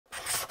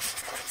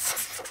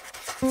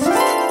Okay,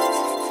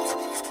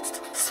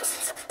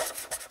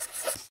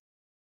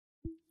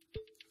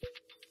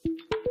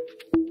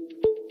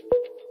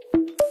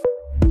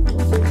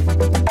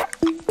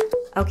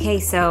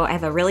 so I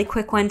have a really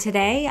quick one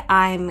today.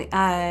 I'm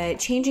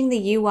changing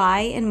the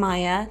UI in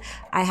Maya.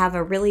 I have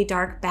a really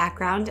dark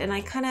background and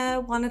I kind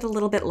of want it a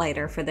little bit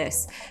lighter for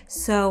this.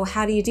 So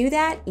how do you do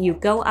that? You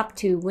go up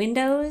to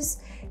Windows,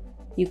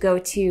 you go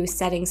to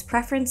Settings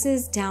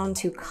Preferences, down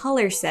to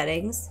Color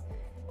Settings,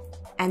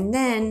 and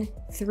then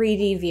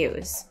 3D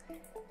Views.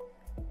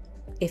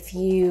 If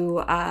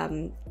you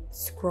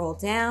scroll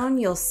down,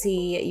 you'll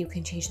see you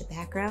can change the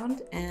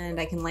background and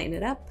I can lighten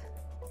it up.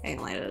 I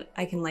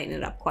can lighten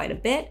it up quite a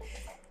bit.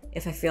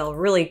 If I feel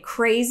really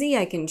crazy,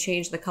 I can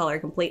change the color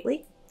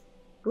completely.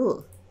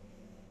 Ooh.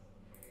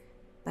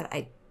 But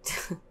I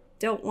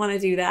don't want to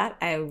do that.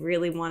 I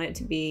really want it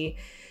to be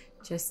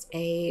just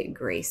a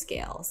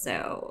grayscale.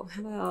 So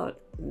how about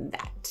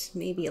that?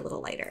 Maybe a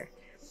little lighter.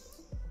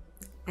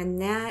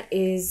 And that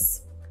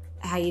is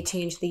how you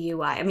change the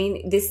UI. I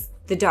mean,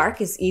 the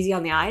dark is easy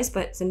on the eyes,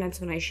 but sometimes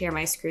when I share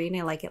my screen,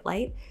 I like it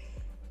light.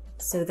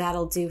 So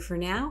that'll do for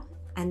now.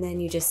 And then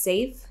you just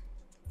save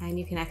and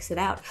you can exit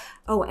out.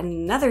 Oh, and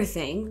another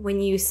thing,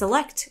 when you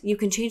select, you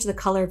can change the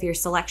color of your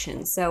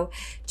selection. So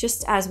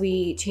just as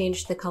we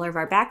changed the color of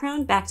our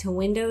background, back to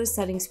Windows,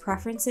 Settings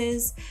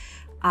Preferences,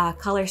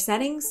 Color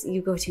Settings,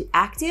 you go to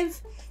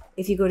Active.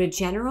 If you go to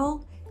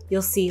General,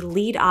 you'll see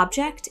Lead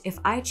Object. If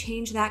I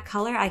change that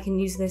color, I can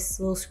use this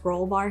little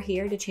scroll bar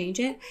here to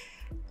change it.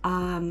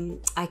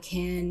 I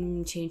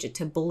can change it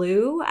to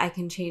blue. I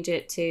can change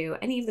it to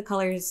any of the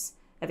colors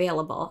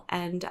available,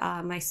 and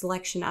my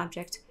selection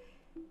object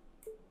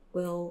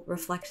will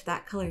reflect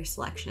that color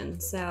selection.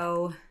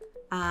 So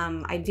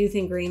I do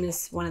think green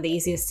is one of the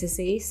easiest to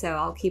see, so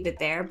I'll keep it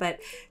there, but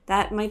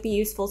that might be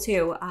useful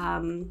too,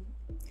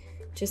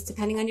 just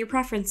depending on your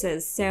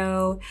preferences.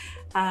 So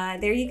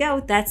there you go,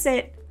 that's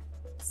it.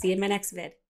 See you in my next vid.